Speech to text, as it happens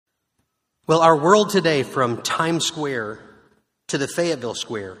Well, our world today, from Times Square to the Fayetteville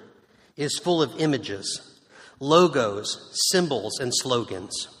Square, is full of images, logos, symbols, and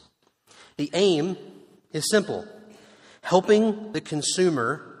slogans. The aim is simple: helping the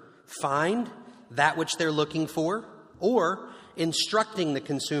consumer find that which they're looking for, or instructing the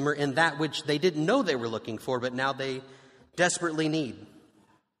consumer in that which they didn't know they were looking for, but now they desperately need.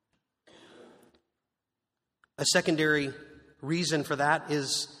 A secondary reason for that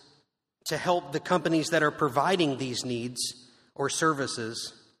is to help the companies that are providing these needs or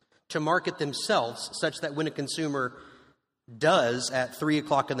services to market themselves such that when a consumer does at 3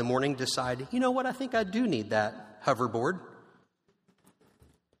 o'clock in the morning decide, you know what, I think I do need that hoverboard,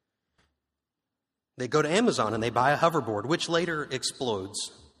 they go to Amazon and they buy a hoverboard, which later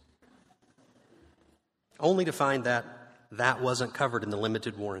explodes, only to find that that wasn't covered in the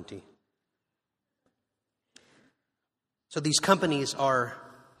limited warranty. So these companies are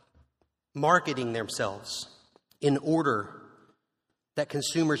marketing themselves in order that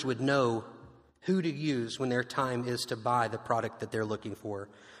consumers would know who to use when their time is to buy the product that they're looking for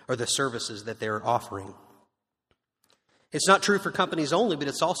or the services that they're offering. It's not true for companies only, but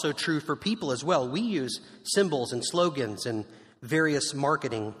it's also true for people as well. We use symbols and slogans and various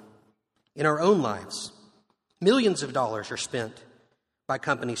marketing in our own lives. Millions of dollars are spent by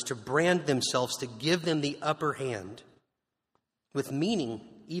companies to brand themselves, to give them the upper hand with meaning,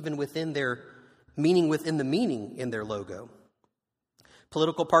 even within the meaning in their logo.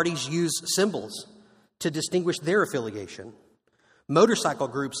 Political parties use symbols to distinguish their affiliation. Motorcycle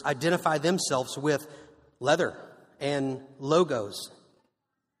groups identify themselves with leather and logos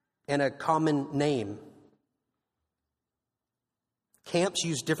and a common name. Camps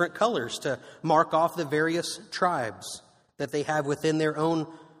use different colors to mark off the various tribes that they have within their own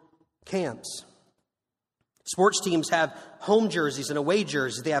camps. Sports teams have home jerseys and away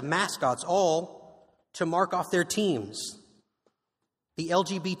jerseys. They have mascots, all to mark off their teams. The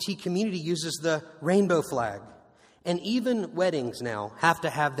LGBT community uses the rainbow flag. And even weddings now have to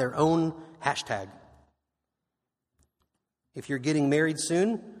have their own hashtag. If you're getting married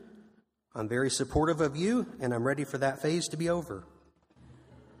soon, I'm very supportive of you, and I'm ready for that phase to be over.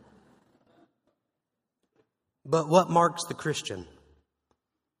 But what marks the Christian?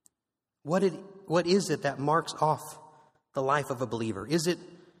 What is it that marks off the life of a believer? Is it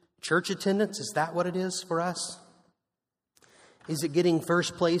church attendance? Is that what it is for us? Is it getting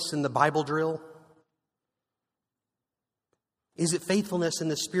first place in the Bible drill? Is it faithfulness in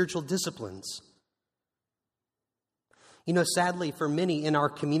the spiritual disciplines? You know, sadly, for many in our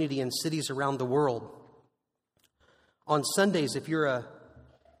community and cities around the world, on Sundays, if you're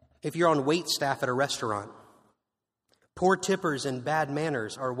on wait staff at a restaurant, poor tippers and bad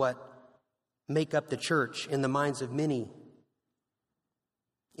manners are what make up the church in the minds of many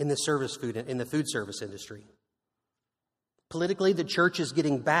in the food service industry. Politically, the church is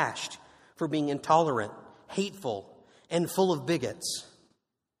getting bashed for being intolerant, hateful, and full of bigots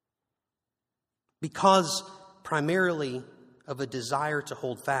because primarily of a desire to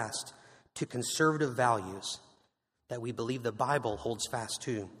hold fast to conservative values that we believe the Bible holds fast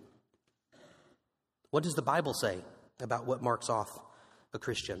to. What does the Bible say about what marks off a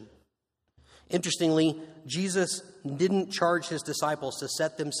Christian? Interestingly, Jesus didn't charge his disciples to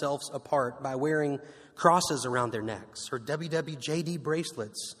set themselves apart by wearing crosses around their necks or WWJD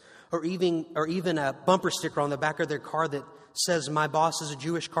bracelets or even a bumper sticker on the back of their car that says, "My boss is a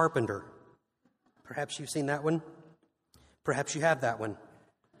Jewish carpenter." Perhaps you've seen that one. Perhaps you have that one.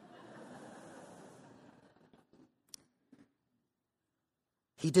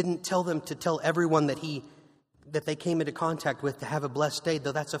 He didn't tell them to tell everyone that they came into contact with to have a blessed day,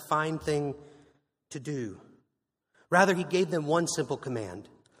 though that's a fine thing to do. Rather, he gave them one simple command: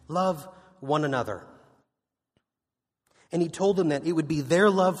 love one another. And he told them that it would be their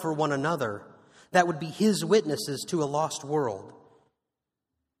love for one another that would be his witnesses to a lost world.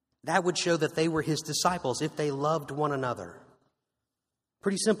 That would show that they were his disciples if they loved one another.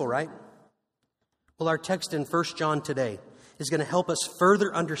 Pretty simple, right? Well, our text in 1 John today is going to help us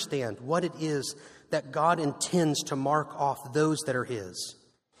further understand what it is that God intends to mark off those that are his.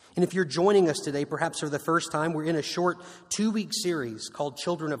 And if you're joining us today, perhaps for the first time, we're in a short 2-week series called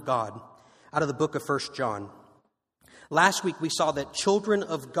Children of God out of the book of 1 John. Last week, we saw that children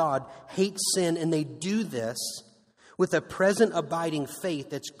of God hate sin, and they do this with a present abiding faith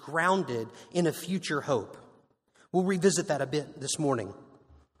that's grounded in a future hope. We'll revisit that a bit this morning.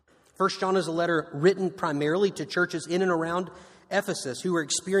 1 John is a letter written primarily to churches in and around Ephesus who are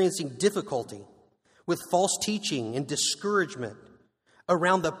experiencing difficulty with false teaching and discouragement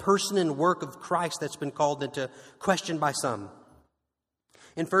around the person and work of Christ that's been called into question by some.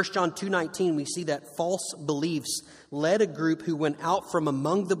 In 1 John 2:19, we see that false beliefs led a group who went out from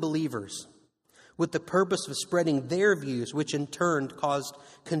among the believers with the purpose of spreading their views, which in turn caused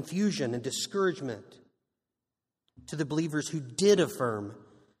confusion and discouragement to the believers who did affirm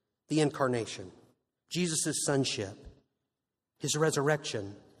the incarnation, Jesus' sonship, his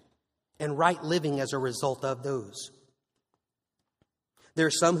resurrection, and right living as a result of those. There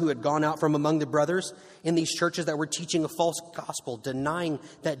are some who had gone out from among the brothers in these churches that were teaching a false gospel, denying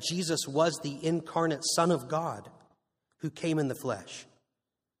that Jesus was the incarnate Son of God who came in the flesh.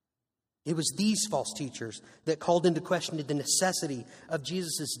 It was these false teachers that called into question the necessity of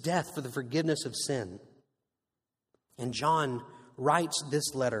Jesus' death for the forgiveness of sin. And John writes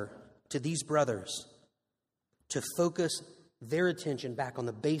this letter to these brothers to focus their attention back on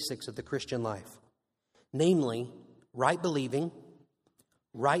the basics of the Christian life, namely right believing,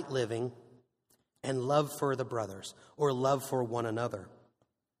 right living, and love for the brothers, or love for one another.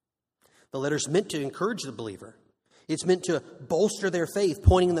 The letter's meant to encourage the believer. It's meant to bolster their faith,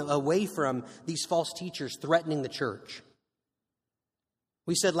 pointing them away from these false teachers threatening the church.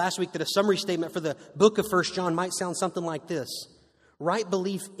 We said last week that a summary statement for the book of 1 John might sound something like this. Right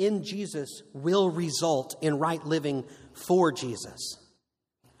belief in Jesus will result in right living for Jesus.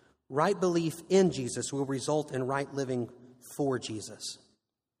 Right belief in Jesus will result in right living for Jesus.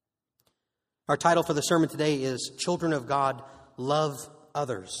 Our title for the sermon today is Children of God, Love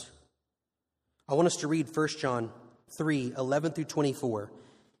Others. I want us to read 1 John 3:11 through 24.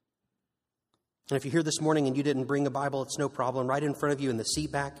 And if you're here this morning and you didn't bring a Bible, it's no problem. Right in front of you in the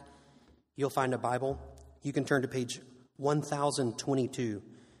seat back, you'll find a Bible. You can turn to page 1022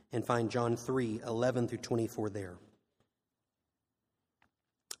 and find John 3:11 through 24 there.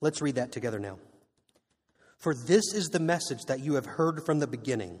 Let's read that together now. For this is the message that you have heard from the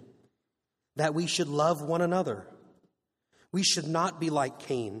beginning, that we should love one another. We should not be like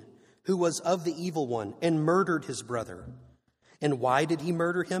Cain, who was of the evil one and murdered his brother. And why did he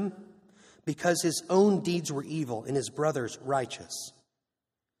murder him? Because his own deeds were evil and his brother's righteous.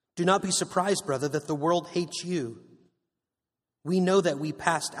 Do not be surprised, brother, that the world hates you. We know that we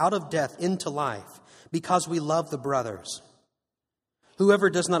passed out of death into life because we love the brothers.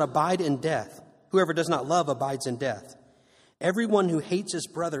 Whoever does not love abides in death. Everyone who hates his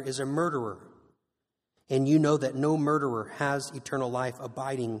brother is a murderer, and you know that no murderer has eternal life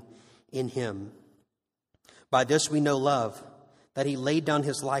abiding in him. By this we know love, that he laid down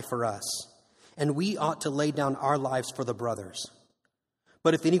his life for us, and we ought to lay down our lives for the brothers.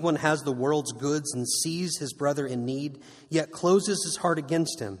 But if anyone has the world's goods and sees his brother in need, yet closes his heart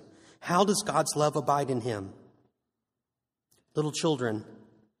against him, how does God's love abide in him? Little children,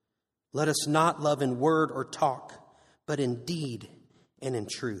 let us not love in word or talk, but in deed and in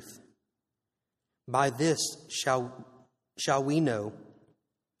truth. By this shall we know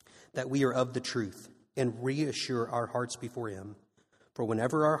that we are of the truth, and reassure our hearts before him. For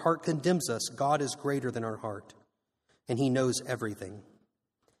whenever our heart condemns us, God is greater than our heart, and he knows everything.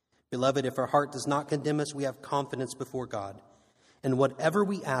 Beloved, if our heart does not condemn us, we have confidence before God. And whatever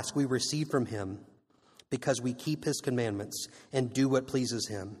we ask, we receive from him, because we keep his commandments and do what pleases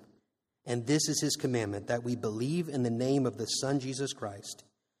him. And this is his commandment, that we believe in the name of the Son, Jesus Christ,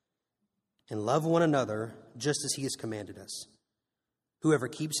 and love one another just as he has commanded us. Whoever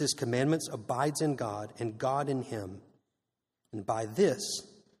keeps his commandments abides in God, and God in him. And by this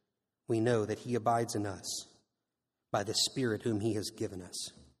we know that he abides in us, by the Spirit whom he has given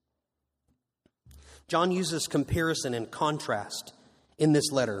us. John uses comparison and contrast in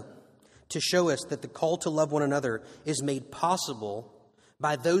this letter to show us that the call to love one another is made possible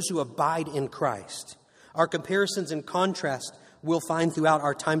by those who abide in Christ. Our comparisons and contrast we'll find throughout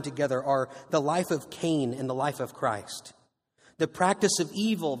our time together are the life of Cain and the life of Christ. The practice of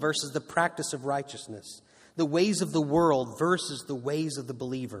evil versus the practice of righteousness. The ways of the world versus the ways of the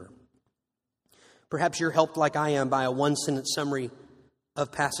believer. Perhaps you're helped like I am by a one-sentence summary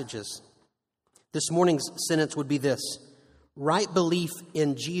of passages. This morning's sentence would be this: right belief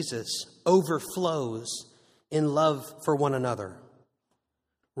in Jesus overflows in love for one another.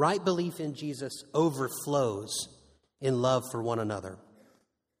 Right belief in Jesus overflows in love for one another.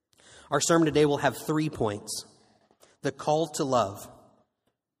 Our sermon today will have 3 points. The call to love,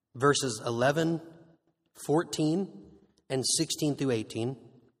 verses 11, 14, and 16 through 18.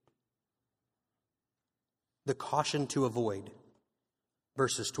 The caution to avoid,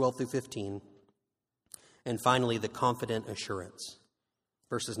 verses 12 through 15. And finally, the confident assurance,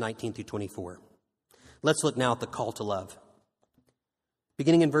 verses 19 through 24. Let's look now at the call to love.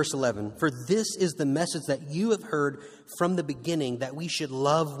 Beginning in verse 11, for this is the message that you have heard from the beginning, that we should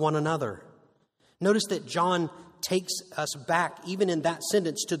love one another. Notice that John takes us back, even in that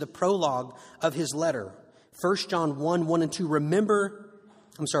sentence, to the prologue of his letter. 1 John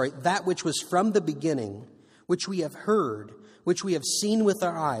 1:1-2. That which was from the beginning, which we have heard, which we have seen with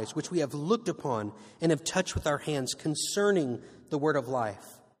our eyes, which we have looked upon and have touched with our hands concerning the word of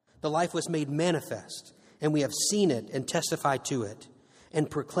life. The life was made manifest, and we have seen it and testified to it, and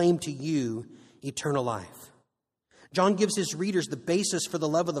proclaimed to you eternal life. John gives his readers the basis for the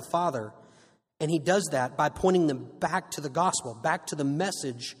love of the Father, and he does that by pointing them back to the gospel, back to the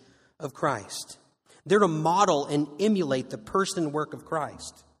message of Christ. They're to model and emulate the person and work of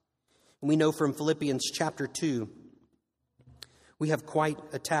Christ. And we know from Philippians chapter 2, we have quite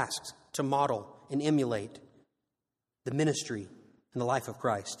a task to model and emulate the ministry and the life of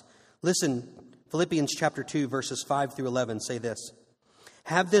Christ. Listen, Philippians chapter 2, verses 5-11 say this: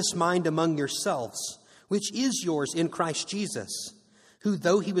 "Have this mind among yourselves, which is yours in Christ Jesus, who,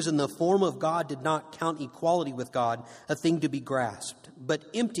 though he was in the form of God, did not count equality with God a thing to be grasped, but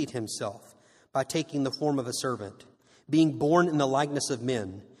emptied himself by taking the form of a servant, being born in the likeness of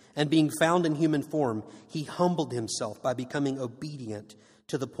men, and being found in human form, he humbled himself by becoming obedient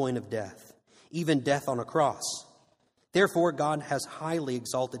to the point of death, even death on a cross. Therefore God has highly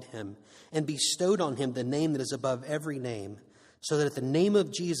exalted him and bestowed on him the name that is above every name, so that at the name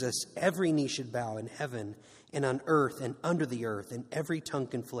of Jesus every knee should bow in heaven and on earth and under the earth, and every tongue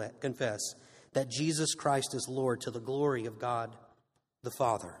confess that Jesus Christ is Lord, to the glory of God the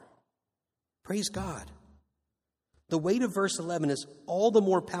Father." Praise God. The weight of verse 11 is all the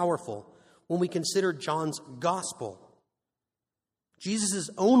more powerful when we consider John's gospel. Jesus'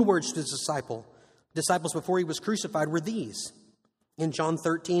 own words to his disciples before he was crucified were these. In John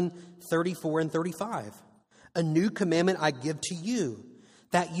 13:34-35, "A new commandment I give to you,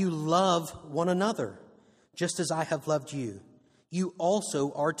 that you love one another, just as I have loved you. You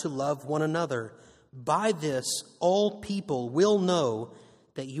also are to love one another. By this all people will know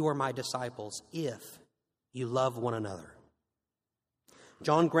that you are my disciples, if you love one another."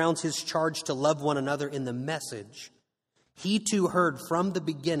 John grounds his charge to love one another in the message he too heard from the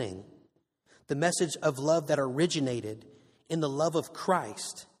beginning, the message of love that originated in the love of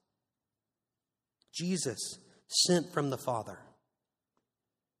Christ, Jesus, sent from the Father.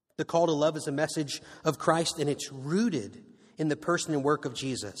 The call to love is a message of Christ, and it's rooted in the person and work of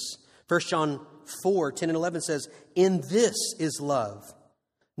Jesus. 1 John 4:10-11 says, "In this is love,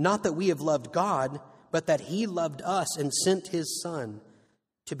 not that we have loved God, but that he loved us and sent his Son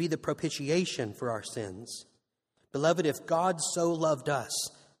to be the propitiation for our sins. Beloved, if God so loved us,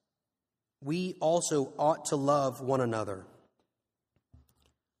 we also ought to love one another."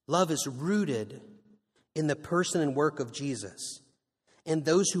 Love is rooted in the person and work of Jesus, and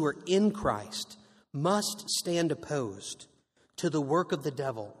those who are in Christ must stand opposed to the work of the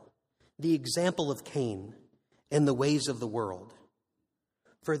devil, the example of Cain, and the ways of the world.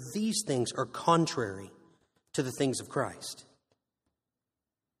 For these things are contrary to the things of Christ.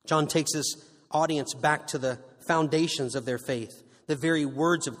 John takes his audience back to the foundations of their faith, the very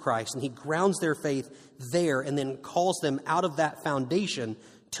words of Christ, and he grounds their faith there and then calls them out of that foundation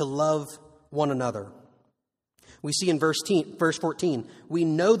to love one another. We see in verse 14, "We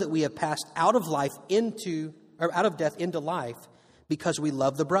know that we have passed out of death into life because we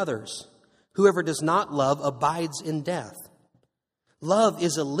love the brothers. Whoever does not love abides in death." Love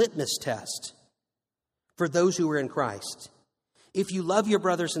is a litmus test for those who are in Christ. If you love your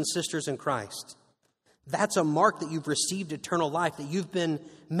brothers and sisters in Christ, that's a mark that you've received eternal life, that you've been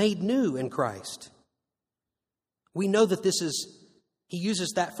made new in Christ. We know that he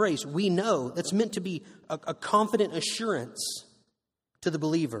uses that phrase, "we know," that's meant to be a confident assurance to the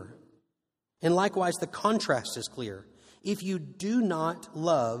believer. And likewise, the contrast is clear. If you do not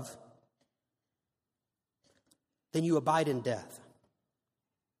love, then you abide in death.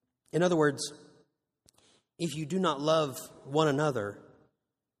 In other words, if you do not love one another,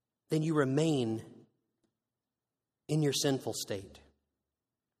 then you remain in your sinful state.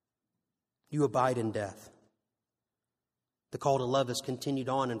 You abide in death. The call to love is continued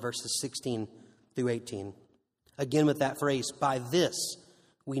on in verses 16-18. Again with that phrase, "By this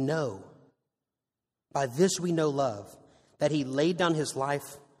we know." By this we know love, that he laid down his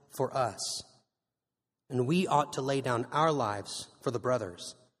life for us. And we ought to lay down our lives for the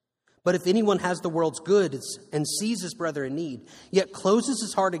brothers. But if anyone has the world's goods and sees his brother in need, yet closes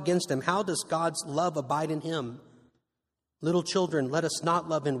his heart against him, how does God's love abide in him? Little children, let us not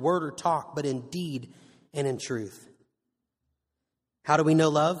love in word or talk, but in deed and in truth. How do we know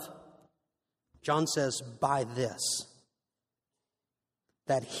love? John says, by this,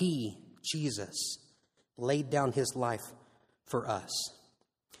 that he, Jesus, laid down his life for us.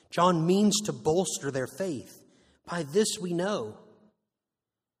 John means to bolster their faith By this we know.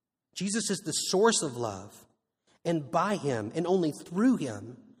 Jesus is the source of love, and by him and only through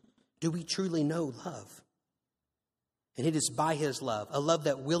him do we truly know love. And it is by his love, a love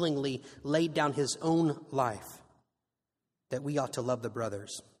that willingly laid down his own life, that we ought to love the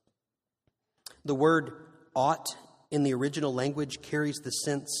brothers. The word ought in the original language carries the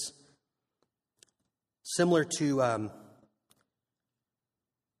sense similar to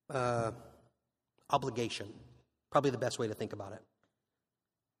obligation. Probably the best way to think about it.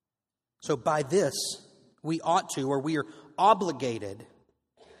 So by this, we ought to, or we are obligated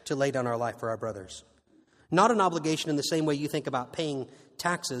to lay down our life for our brothers. Not an obligation in the same way you think about paying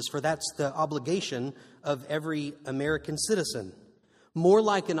taxes, for that's the obligation of every American citizen. More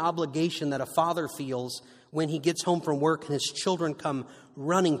like an obligation that a father feels when he gets home from work and his children come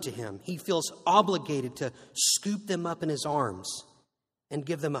running to him. He feels obligated to scoop them up in his arms and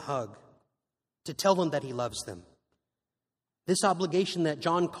give them a hug, to tell them that he loves them. This obligation that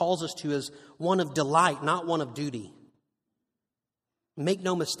John calls us to is one of delight, not one of duty. Make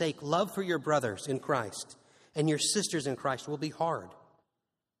no mistake, love for your brothers in Christ and your sisters in Christ will be hard.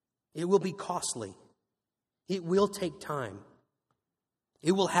 It will be costly. It will take time.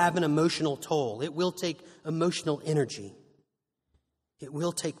 It will have an emotional toll. It will take emotional energy. It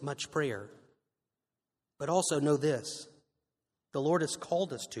will take much prayer. But also know this, the Lord has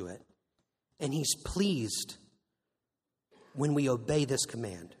called us to it, and he's pleased when we obey this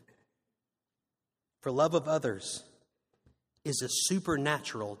command. For love of others is a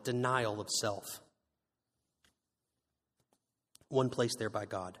supernatural denial of self. One placed there by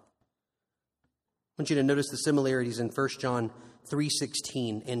God. I want you to notice the similarities in 1 John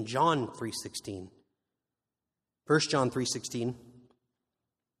 3:16 and John 3:16. 1 John 3:16.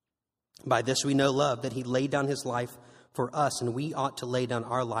 By this we know love, that he laid down his life for us, and we ought to lay down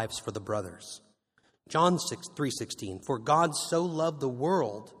our lives for the brothers. John 3:16. For God so loved the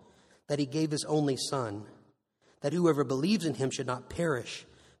world that he gave his only Son, that whoever believes in him should not perish,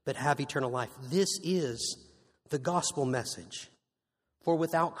 but have eternal life. This is the gospel message. For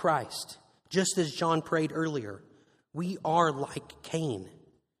without Christ, just as John prayed earlier, we are like Cain.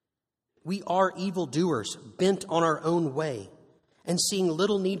 We are evildoers, bent on our own way, and seeing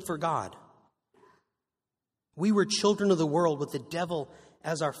little need for God. We were children of the world with the devil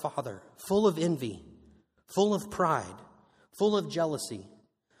as our father, full of envy, full of pride, full of jealousy,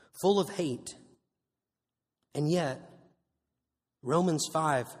 full of hate. And yet, Romans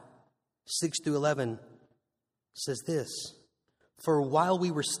 5:6-11 says this, for while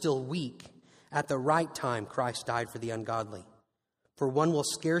we were still weak, at the right time Christ died for the ungodly. For one will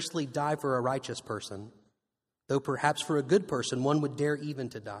scarcely die for a righteous person, though perhaps for a good person one would dare even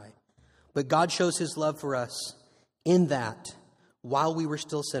to die. But God shows his love for us in that, while we were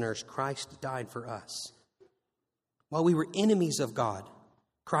still sinners, Christ died for us. While we were enemies of God,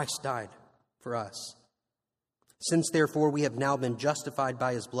 Christ died for us. Since therefore we have now been justified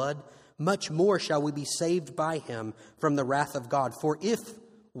by his blood, much more shall we be saved by him from the wrath of God. For if,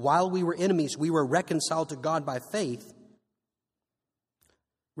 while we were enemies, we were reconciled to God by faith,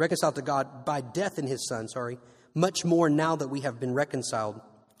 reconciled to God by death in his Son, much more now that we have been reconciled,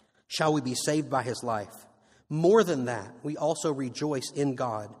 shall we be saved by his life. More than that, we also rejoice in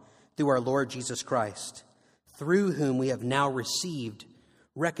God through our Lord Jesus Christ, through whom we have now received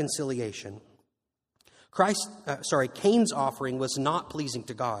reconciliation. Cain's offering was not pleasing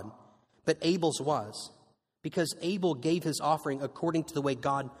to God, but Abel's was, because Abel gave his offering according to the way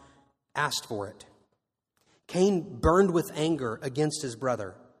God asked for it. Cain burned with anger against his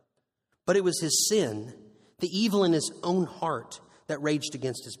brother, but it was his sin, the evil in his own heart, that raged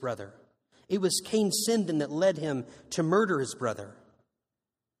against his brother. It was Cain's sin then that led him to murder his brother.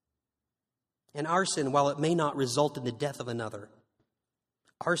 And our sin, while it may not result in the death of another,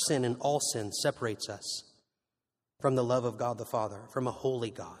 our sin and all sin separates us from the love of God the Father, from a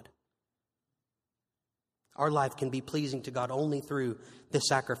holy God. Our life can be pleasing to God only through the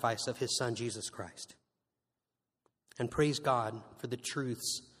sacrifice of his Son, Jesus Christ. And praise God for the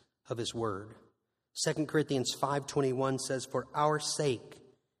truths of his word. 2 Corinthians 5:21 says, for our sake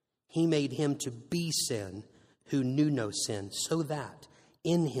he made him to be sin who knew no sin, so that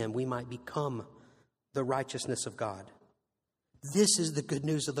in him we might become the righteousness of God. This is the good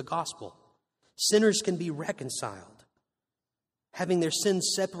news of the gospel. Sinners can be reconciled, having their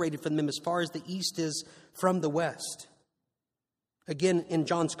sins separated from them as far as the east is from the west. Again, in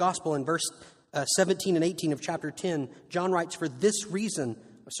John's gospel, in verse 17 and 18 of chapter 10, John writes, for this reason,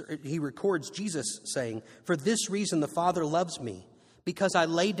 he records Jesus saying, for this reason the Father loves me, because I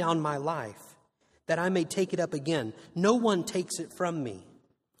lay down my life, that I may take it up again. No one takes it from me,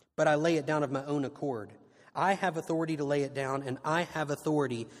 but I lay it down of my own accord. I have authority to lay it down, and I have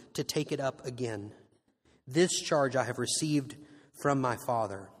authority to take it up again. This charge I have received from my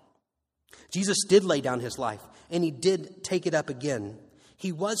Father." Jesus did lay down his life, and he did take it up again.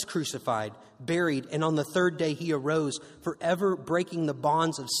 He was crucified, buried, and on the third day he arose, forever breaking the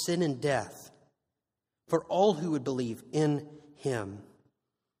bonds of sin and death for all who would believe in him.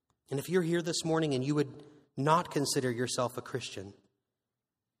 And if you're here this morning and you would not consider yourself a Christian,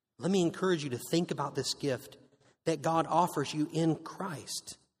 let me encourage you to think about this gift that God offers you in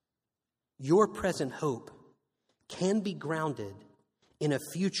Christ. Your present hope can be grounded in a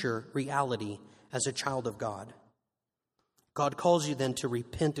future reality as a child of God. God calls you then to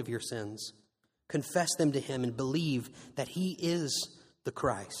repent of your sins, confess them to him, and believe that he is the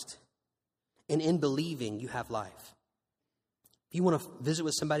Christ. And in believing, you have life. If you want to visit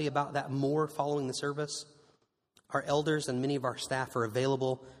with somebody about that more following the service, our elders and many of our staff are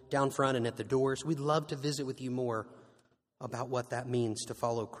available down front and at the doors. We'd love to visit with you more about what that means to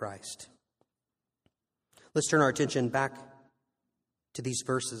follow Christ. Let's turn our attention back to these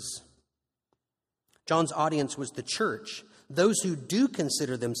verses. John's audience was the church, those who do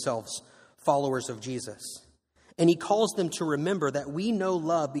consider themselves followers of Jesus. And he calls them to remember that we know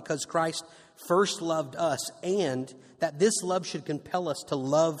love because Christ first loved us, and that this love should compel us to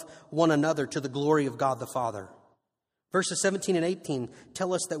love one another to the glory of God the Father. Verses 17 and 18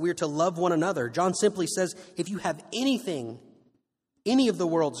 tell us that we're to love one another. John simply says, if you have anything, any of the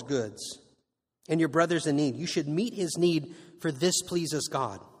world's goods, and your brother's in need, you should meet his need, for this pleases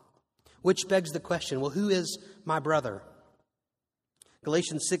God. Which begs the question, well, who is my brother?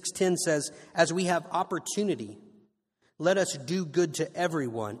 Galatians 6:10 says, as we have opportunity, let us do good to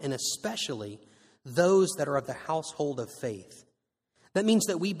everyone, and especially those that are of the household of faith. That means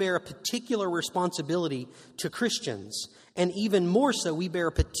that we bear a particular responsibility to Christians, and even more so, we bear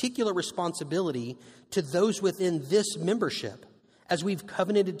a particular responsibility to those within this membership. As we've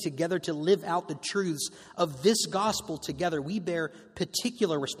covenanted together to live out the truths of this gospel together, we bear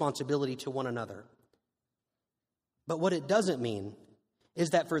particular responsibility to one another. But what it doesn't mean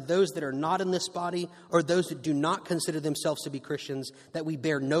is that for those that are not in this body, or those that do not consider themselves to be Christians, that we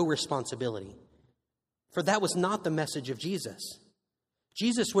bear no responsibility. For that was not the message of Jesus.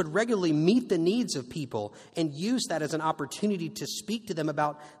 Jesus would regularly meet the needs of people and use that as an opportunity to speak to them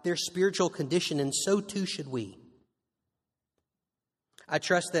about their spiritual condition, and so too should we. I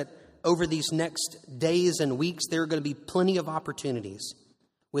trust that over these next days and weeks, there are going to be plenty of opportunities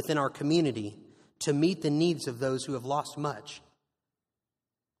within our community to meet the needs of those who have lost much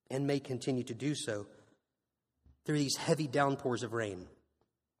and may continue to do so through these heavy downpours of rain.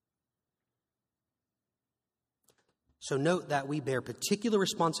 So note that we bear particular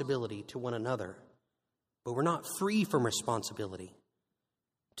responsibility to one another, but we're not free from responsibility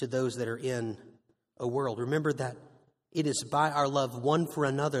to those that are in a world. Remember that it is by our love one for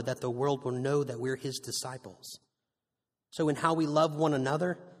another that the world will know that we're his disciples. So in how we love one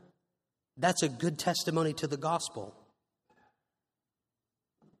another, that's a good testimony to the gospel.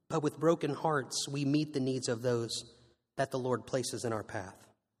 But with broken hearts, we meet the needs of those that the Lord places in our path.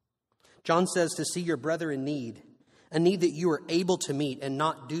 John says to see your brother in need, a need that you are able to meet and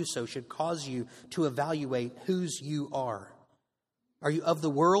not do so, should cause you to evaluate whose you are. Are you of the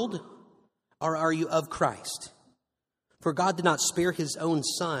world, or are you of Christ? For God did not spare his own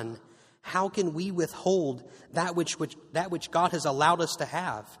Son. How can we withhold that which God has allowed us to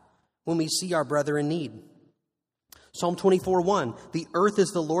have when we see our brother in need? Psalm 24:1, the earth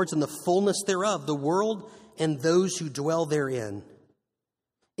is the Lord's and the fullness thereof, the world and those who dwell therein.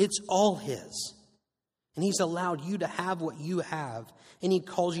 It's all his. And he's allowed you to have what you have. And he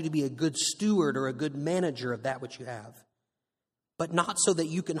calls you to be a good steward or a good manager of that which you have. But not so that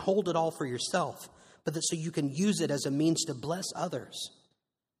you can hold it all for yourself, but that so you can use it as a means to bless others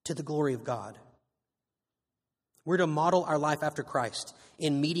to the glory of God. We're to model our life after Christ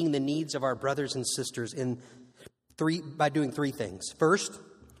in meeting the needs of our brothers and sisters by doing three things. First,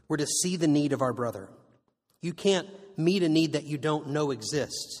 we're to see the need of our brother. You can't meet a need that you don't know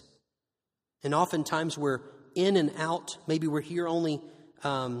exists. And oftentimes we're in and out. Maybe we're here only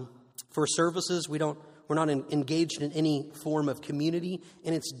for services. We're not engaged in any form of community,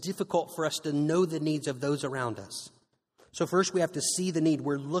 and it's difficult for us to know the needs of those around us. So first, we have to see the need.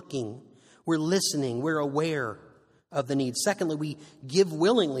 We're looking, we're listening, we're aware of the need. Secondly, we give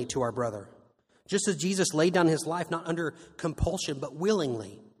willingly to our brother. Just as Jesus laid down his life, not under compulsion, but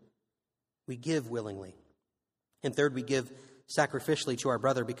willingly. We give willingly. And third, we give sacrificially to our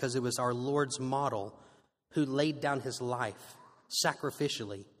brother, because it was our Lord's model who laid down his life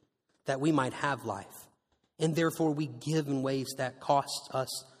sacrificially that we might have life. And therefore we give in ways that cost us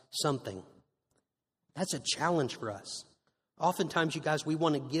something. That's a challenge for us. Oftentimes, you guys, we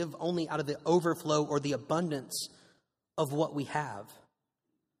want to give only out of the overflow or the abundance of what we have.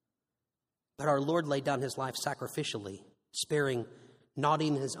 But our Lord laid down his life sacrificially, sparing not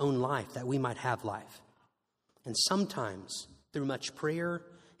even his own life that we might have life. And sometimes, through much prayer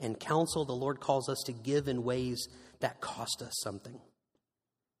and counsel, the Lord calls us to give in ways that cost us something.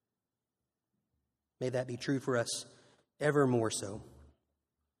 May that be true for us ever more so.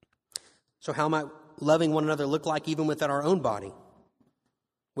 So how might loving one another look like even within our own body?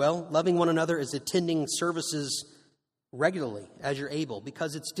 Well, loving one another is attending services regularly as you're able,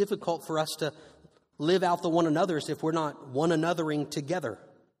 because it's difficult for us to live out the one another's if we're not one anothering together.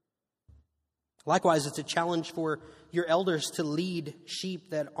 Likewise, it's a challenge for your elders to lead sheep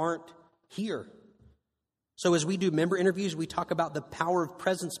that aren't here. So as we do member interviews, we talk about the power of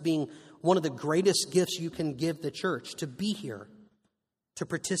presence being one of the greatest gifts you can give the church, to be here, to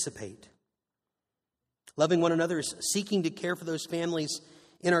participate. Loving one another is seeking to care for those families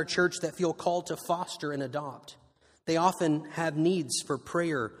in our church that feel called to foster and adopt. They often have needs for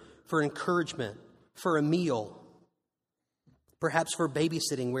prayer, for encouragement, for a meal, perhaps for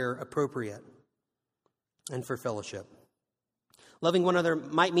babysitting where appropriate, and for fellowship. Loving one another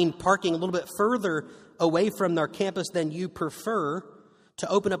might mean parking a little bit further away from their campus than you prefer to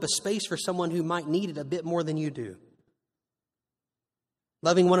open up a space for someone who might need it a bit more than you do.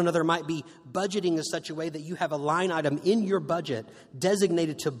 Loving one another might be budgeting in such a way that you have a line item in your budget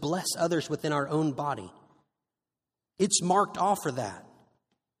designated to bless others within our own body. It's marked off for that.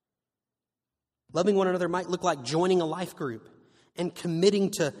 Loving one another might look like joining a life group and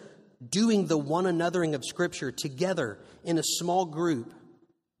committing to doing the one anothering of Scripture together in a small group.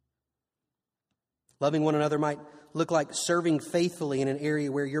 Loving one another might look like serving faithfully in an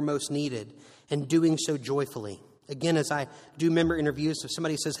area where you're most needed and doing so joyfully. Again, as I do member interviews, if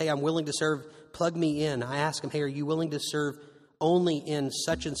somebody says, hey, I'm willing to serve, plug me in. I ask them, hey, are you willing to serve only in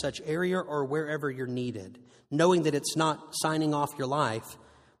such and such area or wherever you're needed? Knowing that it's not signing off your life,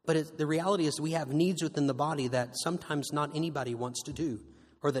 but the reality is we have needs within the body that sometimes not anybody wants to do,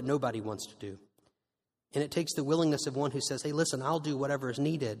 or that nobody wants to do. And it takes the willingness of one who says, hey, listen, I'll do whatever is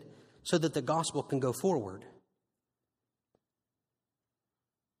needed so that the gospel can go forward.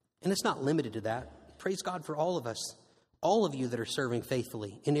 And it's not limited to that. Praise God for all of us, all of you that are serving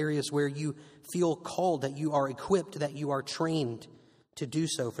faithfully in areas where you feel called, that you are equipped, that you are trained to do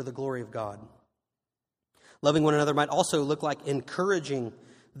so for the glory of God. Loving one another might also look like encouraging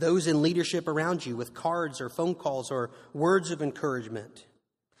those in leadership around you with cards or phone calls or words of encouragement.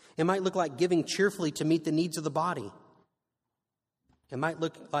 It might look like giving cheerfully to meet the needs of the body. It might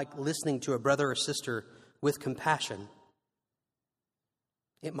look like listening to a brother or sister with compassion.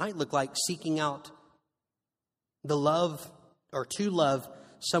 It might look like seeking out the love, or to love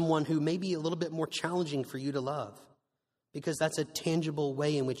someone who may be a little bit more challenging for you to love, because that's a tangible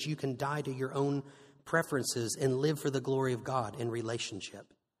way in which you can die to your own preferences and live for the glory of God in relationship.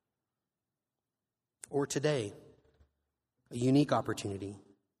 Or today, a unique opportunity.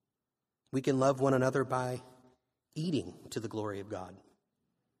 We can love one another by eating to the glory of God.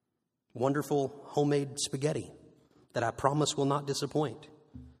 Wonderful homemade spaghetti that I promise will not disappoint.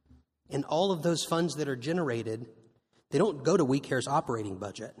 And all of those funds that are generated, they don't go to We Care's operating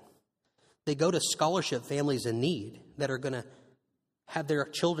budget. They go to scholarship families in need that are going to have their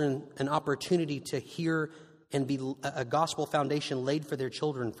children an opportunity to hear and be a gospel foundation laid for their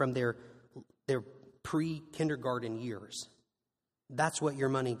children from their pre-kindergarten years. That's what your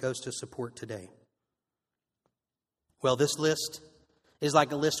money goes to support today. Well, this list is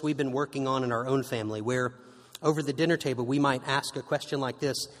like a list we've been working on in our own family, where over the dinner table we might ask a question like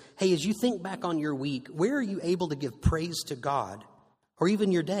this. Hey, as you think back on your week, where are you able to give praise to God, or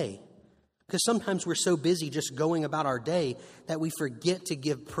even your day? Because sometimes we're so busy just going about our day that we forget to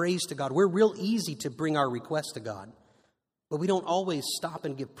give praise to God. We're real easy to bring our requests to God, but we don't always stop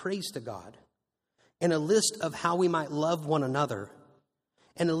and give praise to God. And a list of how we might love one another,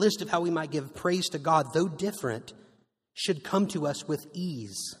 and a list of how we might give praise to God, though different, should come to us with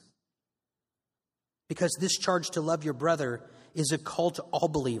ease. Because this charge to love your brother is a call to all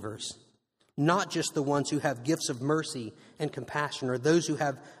believers, not just the ones who have gifts of mercy and compassion, or those who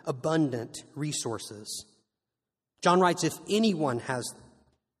have abundant resources. John writes, if anyone has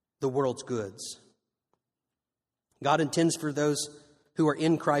the world's goods. God intends for those who are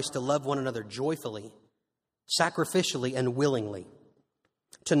in Christ to love one another joyfully, sacrificially, and willingly.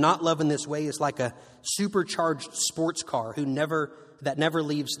 To not love in this way is like a supercharged sports car that never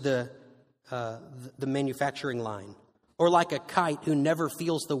leaves the manufacturing line, or like a kite who never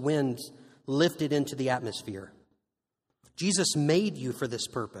feels the wind lifted into the atmosphere. Jesus made you for this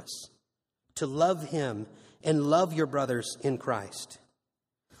purpose, to love him and love your brothers in Christ.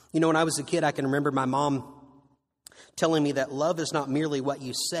 You know, when I was a kid, I can remember my mom telling me that love is not merely what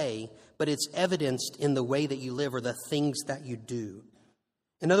you say, but it's evidenced in the way that you live or the things that you do.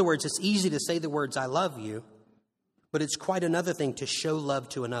 In other words, it's easy to say the words, I love you, but it's quite another thing to show love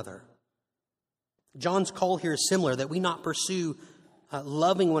to another. John's call here is similar, that we not pursue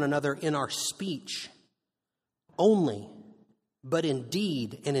loving one another in our speech only, but in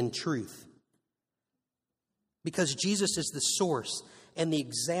deed and in truth. Because Jesus is the source and the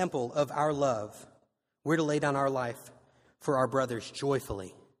example of our love, we're to lay down our life for our brothers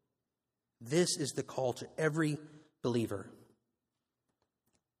joyfully. This is the call to every believer.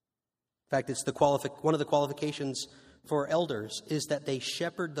 In fact, it's one of the qualifications for elders is that they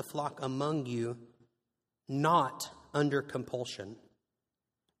shepherd the flock among you, not under compulsion.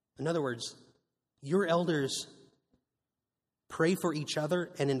 In other words, your elders pray for each other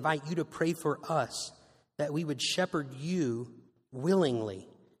and invite you to pray for us, that we would shepherd you willingly,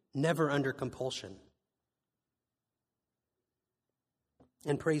 never under compulsion.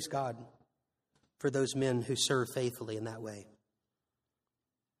 And praise God for those men who serve faithfully in that way.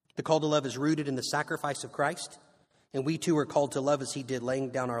 The call to love is rooted in the sacrifice of Christ, and we too are called to love as he did, laying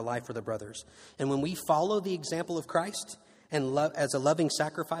down our life for the brothers. And when we follow the example of Christ and love as a loving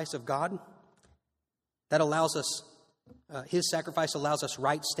sacrifice of God, that allows us, his sacrifice allows us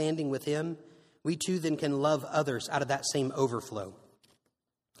right standing with him. We too then can love others out of that same overflow.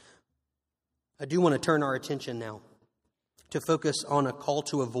 I do want to turn our attention now to focus on a call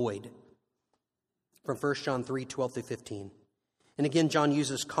to avoid from 1 John 3:12-15. And again, John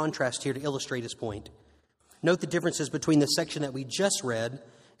uses contrast here to illustrate his point. Note the differences between the section that we just read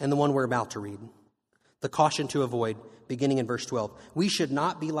and the one we're about to read. The caution to avoid, beginning in verse 12. We should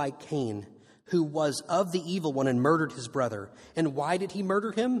not be like Cain, who was of the evil one and murdered his brother. And why did he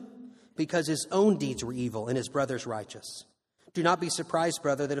murder him? Because his own deeds were evil and his brother's righteous. Do not be surprised,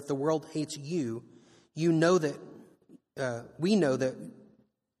 brother, that if the world hates you, you know that we know that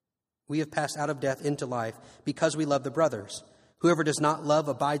we have passed out of death into life because we love the brothers. Whoever does not love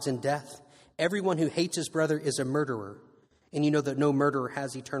abides in death. Everyone who hates his brother is a murderer, and you know that no murderer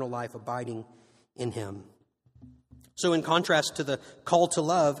has eternal life abiding in him. So in contrast to the call to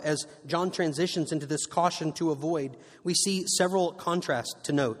love, as John transitions into this caution to avoid, we see several contrasts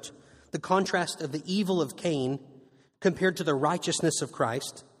to note. The contrast of the evil of Cain compared to the righteousness of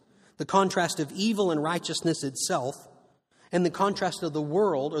Christ, the contrast of evil and righteousness itself, and the contrast of the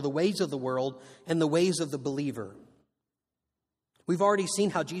world, or the ways of the world, and the ways of the believer. We've already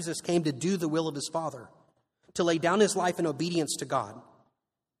seen how Jesus came to do the will of his Father, to lay down his life in obedience to God,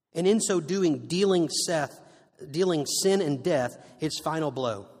 and in so doing, dealing sin and death its final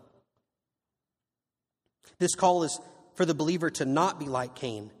blow. This call is for the believer to not be like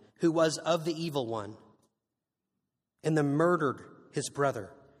Cain, who was of the evil one, and then murdered his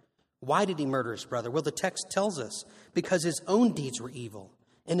brother. Why did he murder his brother? Well, the text tells us, because his own deeds were evil,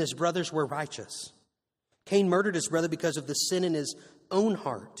 and his brothers were righteous. Cain murdered his brother because of the sin in his own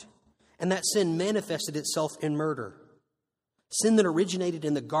heart, and that sin manifested itself in murder. Sin that originated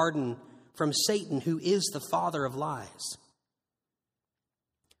in the garden from Satan, who is the father of lies.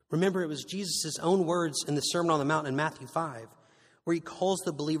 Remember, it was Jesus' own words in the Sermon on the Mount in Matthew 5, where he calls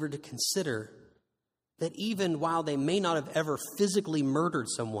the believer to consider that even while they may not have ever physically murdered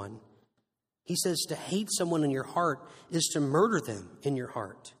someone, he says to hate someone in your heart is to murder them in your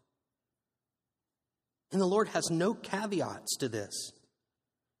heart. And the Lord has no caveats to this.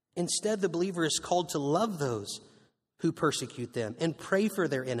 Instead, the believer is called to love those who persecute them and pray for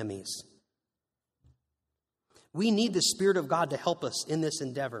their enemies. We need the Spirit of God to help us in this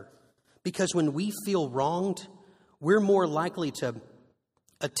endeavor, because when we feel wronged, we're more likely to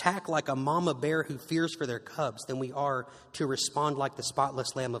attack like a mama bear who fears for their cubs than we are to respond like the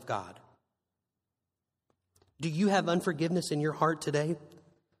spotless Lamb of God. Do you have unforgiveness in your heart today?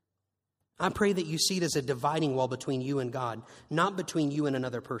 I pray that you see it as a dividing wall between you and God, not between you and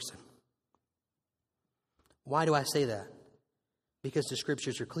another person. Why do I say that? Because the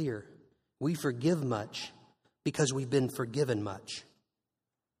scriptures are clear. We forgive much because we've been forgiven much.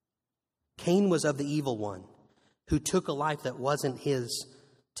 Cain was of the evil one who took a life that wasn't his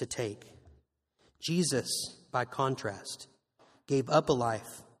to take. Jesus, by contrast, gave up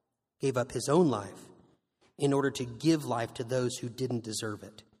his own life in order to give life to those who didn't deserve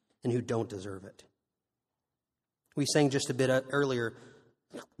it and who don't deserve it. We sang just a bit earlier,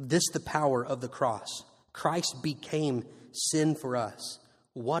 this the power of the cross. Christ became sin for us.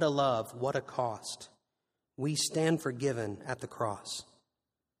 What a love, what a cost. We stand forgiven at the cross.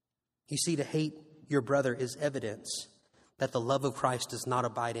 You see, to hate your brother is evidence that the love of Christ does not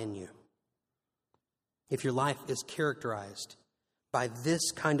abide in you. if your life is characterized by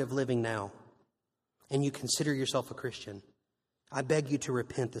this kind of living now, and you consider yourself a Christian, I beg you to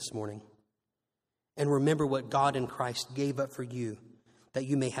repent this morning and remember what God in Christ gave up for you, that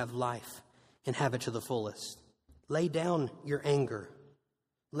you may have life and have it to the fullest. Lay down your anger.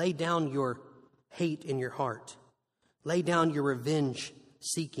 Lay down your hate in your heart. Lay down your revenge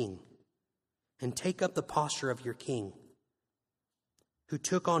seeking, and take up the posture of your King, who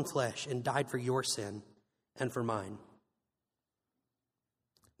took on flesh and died for your sin and for mine.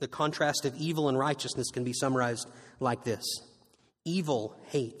 The contrast of evil and righteousness can be summarized like this. Evil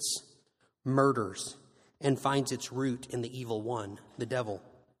hates, murders, and finds its root in the evil one, the devil.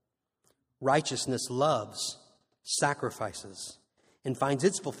 Righteousness loves, sacrifices, and finds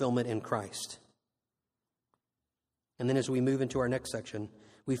its fulfillment in Christ. And then as we move into our next section,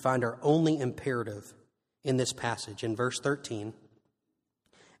 we find our only imperative in this passage in verse 13,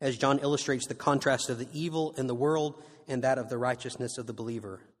 as John illustrates the contrast of the evil in the world and that of the righteousness of the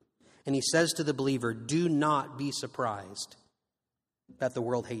believer. And he says to the believer, do not be surprised that the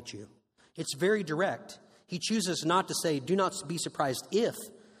world hates you. It's very direct. He chooses not to say, do not be surprised if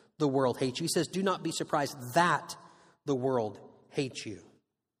the world hates you. He says, do not be surprised that the world hates you.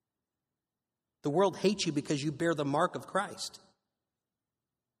 The world hates you because you bear the mark of Christ.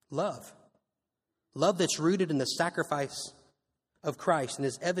 Love. Love that's rooted in the sacrifice of Christ and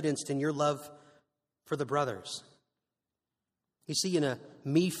is evidenced in your love for the brothers. You see, in a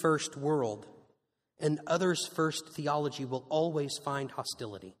me-first world, an others-first theology will always find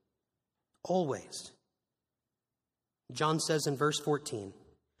hostility. Always. John says in verse 14,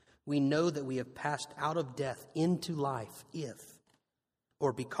 we know that we have passed out of death into life if,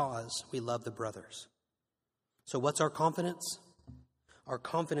 or because, we love the brothers. So what's our confidence? Our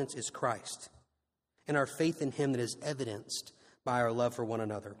confidence is Christ, and our faith in him that is evidenced by our love for one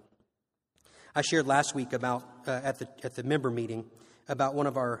another. I shared last week about at the member meeting about one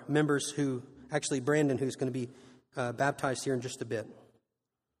of our members who, actually Brandon, who's going to be baptized here in just a bit.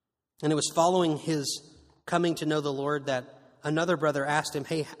 And it was following his coming to know the Lord that another brother asked him,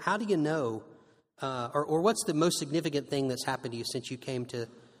 hey, how do you know, or what's the most significant thing that's happened to you since you came to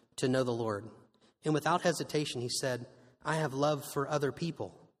know the Lord? And without hesitation, he said, I have love for other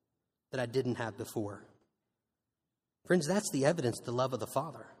people that I didn't have before. Friends, that's the evidence, the love of the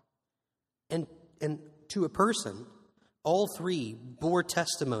Father. And to a person, all three bore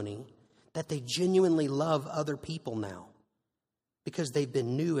testimony that they genuinely love other people now because they've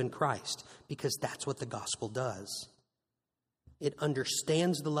been new in Christ, because that's what the gospel does. It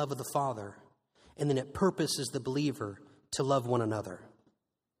understands the love of the Father, and then it purposes the believer to love one another.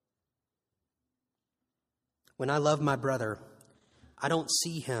 When I love my brother, I don't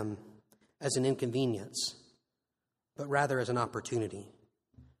see him as an inconvenience, but rather as an opportunity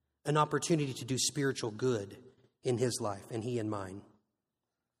to do spiritual good in his life and he in mine.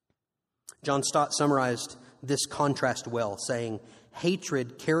 John Stott summarized this contrast well, saying,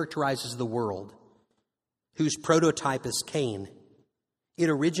 hatred characterizes the world, whose prototype is Cain. It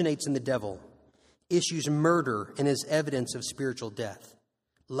originates in the devil, issues murder, and is evidence of spiritual death.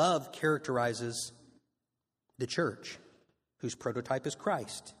 Love characterizes the church, whose prototype is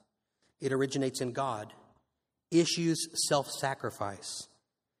Christ. It originates in God, issues self-sacrifice,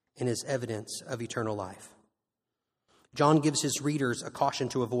 and is evidence of eternal life. John gives his readers a caution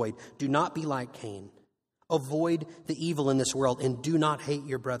to avoid. Do not be like Cain. Avoid the evil in this world and do not hate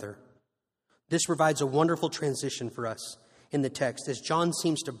your brother. This provides a wonderful transition for us in the text as John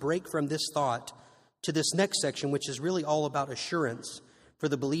seems to break from this thought to this next section, which is really all about assurance for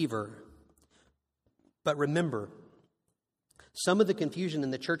the believer. But remember, some of the confusion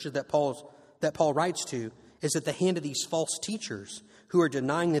in the churches that Paul writes to is at the hand of these false teachers who are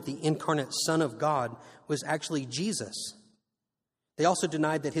denying that the incarnate Son of God was actually Jesus. They also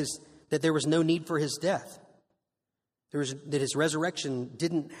denied that there was no need for his death, that his resurrection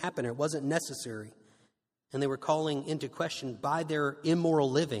didn't happen, it wasn't necessary. And they were calling into question by their immoral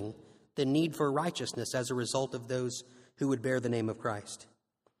living the need for righteousness as a result of those who would bear the name of Christ.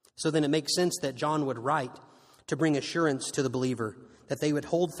 So then it makes sense that John would write to bring assurance to the believer, that they would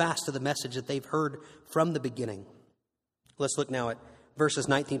hold fast to the message that they've heard from the beginning. Let's look now at verses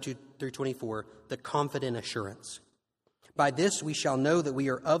 19 through 24, the confident assurance. By this we shall know that we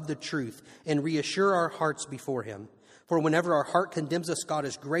are of the truth and reassure our hearts before him. For whenever our heart condemns us, God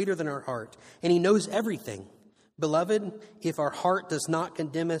is greater than our heart, and he knows everything. Beloved, if our heart does not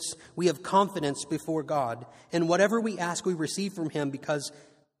condemn us, we have confidence before God, and whatever we ask we receive from him because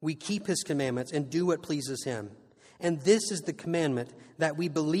we keep his commandments and do what pleases him. And this is the commandment, that we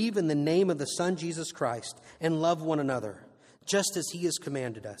believe in the name of the Son Jesus Christ and love one another, just as he has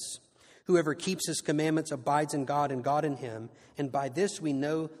commanded us. Whoever keeps his commandments abides in God and God in him. And by this we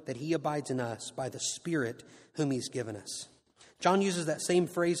know that he abides in us, by the Spirit whom he's given us. John uses that same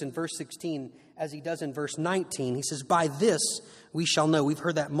phrase in verse 16 as he does in verse 19. He says, by this we shall know. We've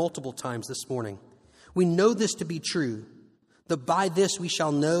heard that multiple times this morning. We know this to be true. The by this we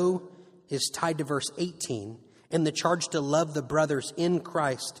shall know is tied to verse 18 and the charge to love the brothers in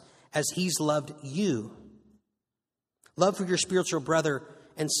Christ as he's loved you. Love for your spiritual brother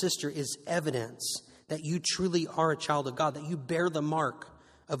and sister is evidence that you truly are a child of God, that you bear the mark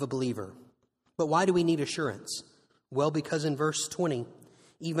of a believer. But why do we need assurance? Well, because in verse 20,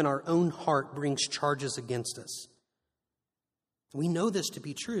 even our own heart brings charges against us. We know this to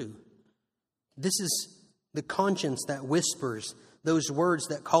be true. This is the conscience that whispers those words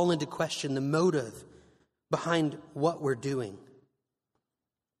that call into question the motive behind what we're doing.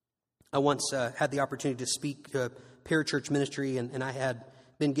 I once had the opportunity to speak to a parachurch ministry, and I had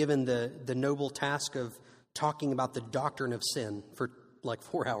been given the noble task of talking about the doctrine of sin for like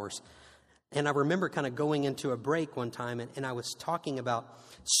 4 hours. And I remember kind of going into a break one time, and I was talking about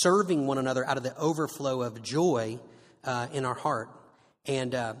serving one another out of the overflow of joy in our heart.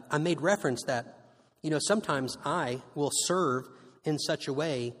 And I made reference that, sometimes I will serve in such a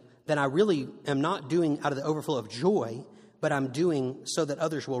way that I really am not doing out of the overflow of joy, but I'm doing so that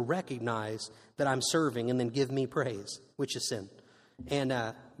others will recognize that I'm serving and then give me praise, which is sin.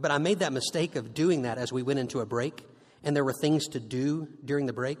 But I made that mistake of doing that as we went into a break, and there were things to do during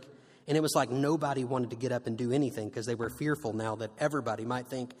the break, and it was like nobody wanted to get up and do anything because they were fearful now that everybody might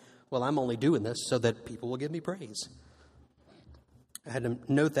think, well, I'm only doing this so that people will give me praise. I had to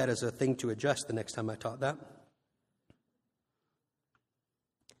note that as a thing to adjust the next time I taught that.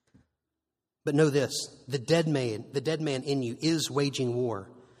 But know this, the dead man in you is waging war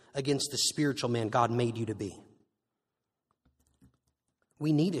against the spiritual man God made you to be.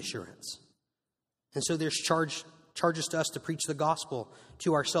 We need assurance. And so there's charges to us to preach the gospel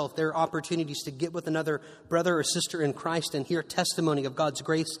to ourselves. There are opportunities to get with another brother or sister in Christ and hear testimony of God's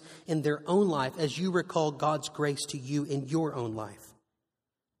grace in their own life as you recall God's grace to you in your own life.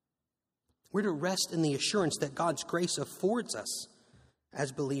 We're to rest in the assurance that God's grace affords us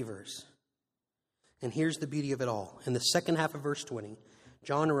as believers. And here's the beauty of it all. In the second half of verse 20,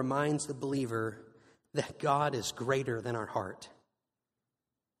 John reminds the believer that God is greater than our heart.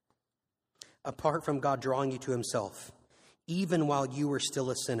 Apart from God drawing you to himself, even while you were still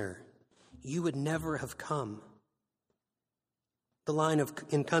a sinner, you would never have come. The line of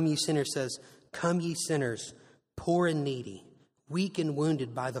 "In come ye sinners" says, "Come ye sinners, poor and needy, weak and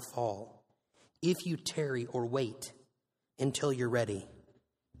wounded by the fall. If you tarry or wait until you're ready,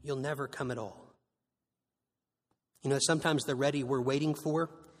 you'll never come at all." Sometimes the ready we're waiting for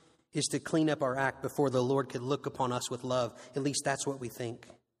is to clean up our act before the Lord could look upon us with love. At least that's what we think.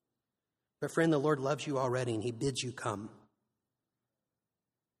 But friend, the Lord loves you already, and he bids you come.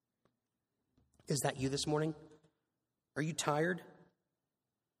 Is that you this morning? Are you tired?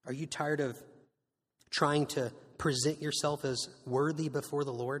 Are you tired of trying to present yourself as worthy before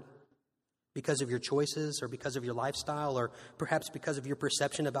the Lord because of your choices or because of your lifestyle or perhaps because of your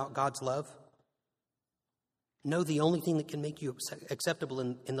perception about God's love? No, the only thing that can make you acceptable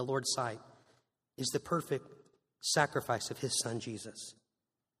in the Lord's sight is the perfect sacrifice of his Son, Jesus.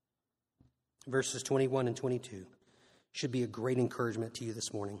 Verses 21 and 22 should be a great encouragement to you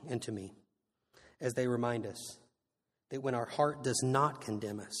this morning and to me as they remind us that when our heart does not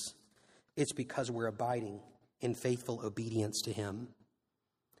condemn us, it's because we're abiding in faithful obedience to him.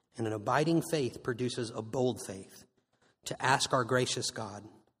 And an abiding faith produces a bold faith to ask our gracious God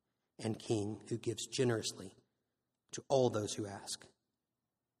and King who gives generously to all those who ask.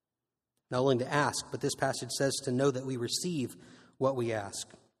 Not only to ask, but this passage says to know that we receive what we ask.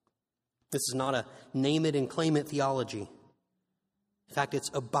 This is not a name it and claim it theology. In fact,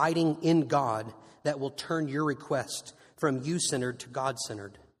 it's abiding in God that will turn your request from you-centered to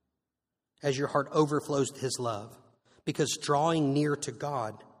God-centered as your heart overflows with his love. Because drawing near to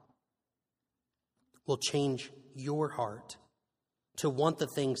God will change your heart to want the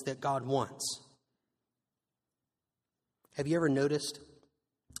things that God wants. Have you ever noticed,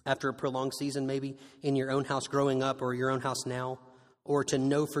 after a prolonged season maybe, in your own house growing up or your own house now, or to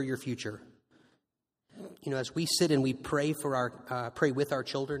know for your future? As we sit and we pray pray with our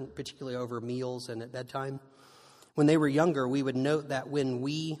children, particularly over meals and at bedtime, when they were younger, we would note that when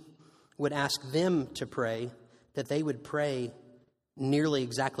we would ask them to pray, that they would pray nearly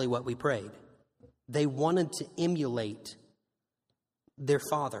exactly what we prayed. They wanted to emulate their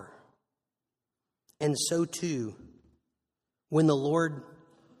father. And so too, when the Lord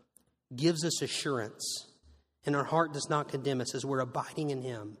gives us assurance and our heart does not condemn us as we're abiding in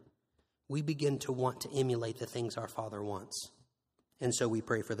him, we begin to want to emulate the things our Father wants. And so we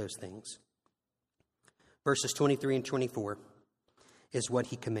pray for those things. Verses 23 and 24 is what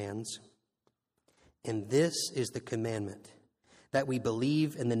he commands. And this is the commandment, that we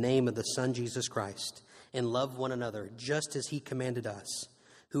believe in the name of the Son Jesus Christ and love one another just as he commanded us.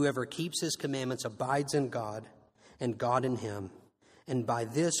 Whoever keeps his commandments abides in God, and God in him. And by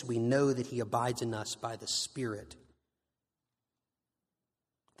this we know that he abides in us by the Spirit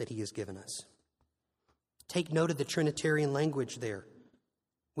that he has given us. Take note of the Trinitarian language there.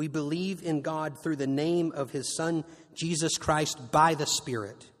 We believe in God through the name of his Son, Jesus Christ, by the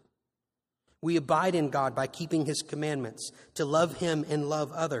Spirit. We abide in God by keeping his commandments, to love him and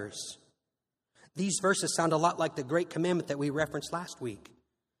love others. These verses sound a lot like the great commandment that we referenced last week.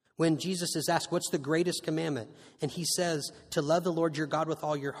 When Jesus is asked, what's the greatest commandment? And he says, to love the Lord your God with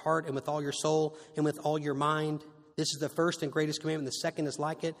all your heart and with all your soul and with all your mind. This is the first and greatest commandment. The second is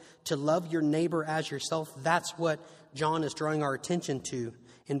like it, to love your neighbor as yourself. That's what John is drawing our attention to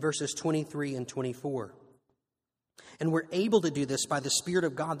in verses 23 and 24. And we're able to do this by the Spirit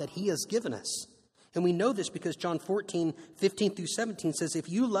of God that he has given us. And we know this because John 14, 15 through 17 says, if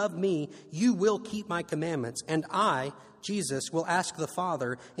you love me, you will keep my commandments. And I, Jesus, will ask the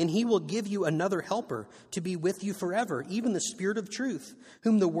Father, and he will give you another helper to be with you forever, even the Spirit of truth,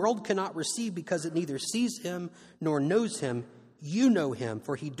 whom the world cannot receive because it neither sees him nor knows him. You know him,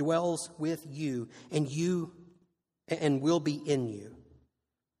 for he dwells with you and will be in you.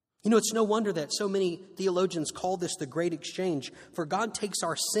 You know, it's no wonder that so many theologians call this the great exchange, for God takes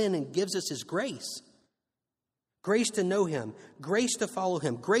our sin and gives us his grace. Grace to know him, grace to follow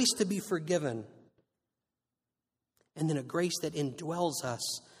him, grace to be forgiven. And then a grace that indwells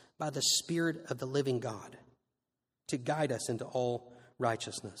us by the Spirit of the living God to guide us into all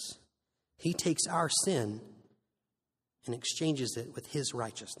righteousness. He takes our sin and exchanges it with his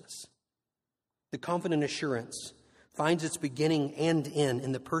righteousness. The confident assurance finds its beginning and end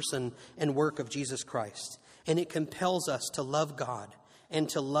in the person and work of Jesus Christ. And it compels us to love God and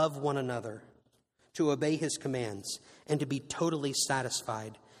to love one another, to obey his commands, and to be totally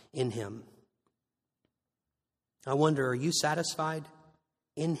satisfied in him. I wonder, are you satisfied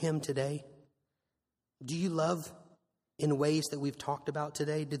in him today? Do you love in ways that we've talked about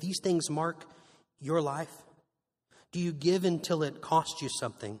today? Do these things mark your life? Do you give until it costs you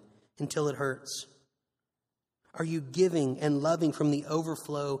something, until it hurts? Are you giving and loving from the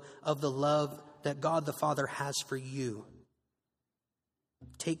overflow of the love that God the Father has for you?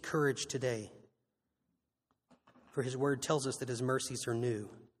 Take courage today, for his word tells us that his mercies are new.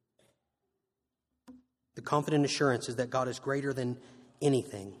 The confident assurance is that God is greater than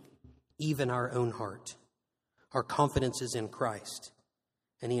anything, even our own heart. Our confidence is in Christ,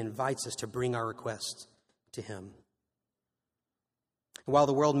 and he invites us to bring our requests to him. While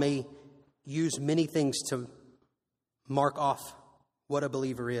the world may use many things to mark off what a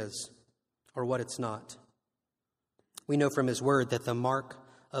believer is or what it's not, we know from his word that the mark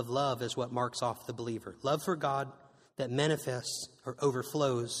of love is what marks off the believer. Love for God that manifests or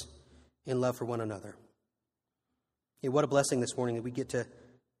overflows in love for one another. What a blessing this morning that we get to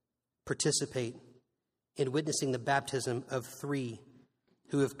participate in witnessing the baptism of 3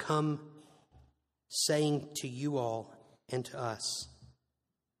 who have come saying to you all and to us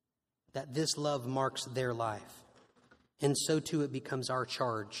that this love marks their life. And so too it becomes our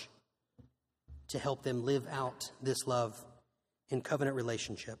charge to help them live out this love in covenant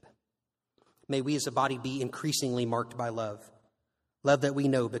relationship. May we as a body be increasingly marked by love. Love that we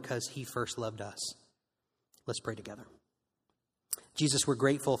know because he first loved us. Let's pray together. Jesus, we're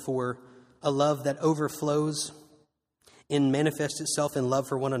grateful for a love that overflows and manifests itself in love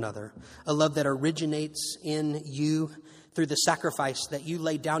for one another. A love that originates in you through the sacrifice that you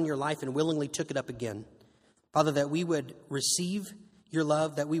laid down your life and willingly took it up again. Father, that we would receive your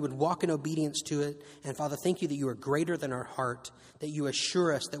love, that we would walk in obedience to it. And Father, thank you that you are greater than our heart, that you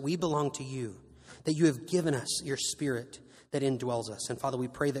assure us that we belong to you, that you have given us your Spirit that indwells us. And Father, we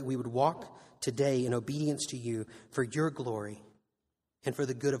pray that we would walk today in obedience to you for your glory and for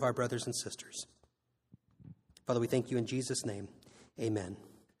the good of our brothers and sisters. Father, we thank you in Jesus' name. Amen.